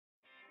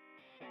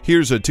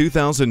Here's a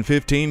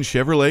 2015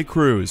 Chevrolet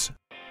Cruze.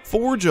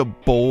 Forge a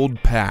bold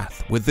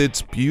path with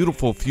its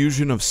beautiful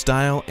fusion of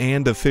style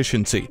and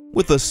efficiency,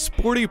 with a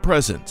sporty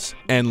presence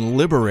and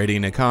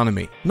liberating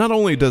economy. Not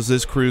only does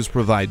this Cruze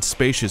provide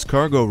spacious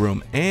cargo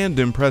room and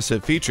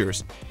impressive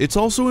features, it's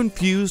also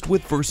infused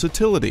with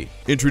versatility.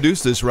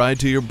 Introduce this ride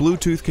to your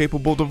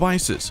Bluetooth-capable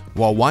devices,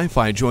 while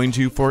Wi-Fi joins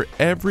you for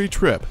every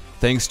trip,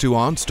 thanks to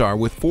OnStar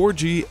with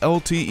 4G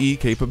LTE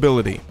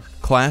capability.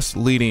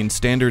 Class-leading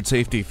standard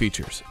safety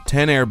features,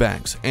 10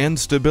 airbags, and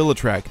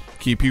StabiliTrak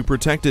keep you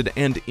protected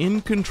and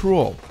in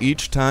control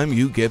each time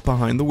you get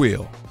behind the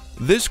wheel.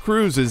 This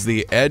Cruze is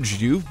the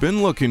edge you've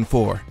been looking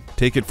for.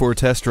 Take it for a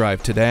test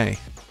drive today.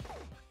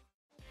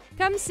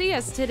 Come see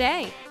us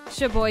today.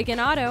 Sheboygan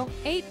Auto,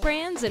 8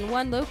 brands in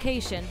 1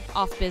 location,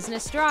 off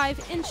Business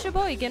Drive in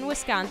Sheboygan,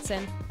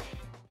 Wisconsin.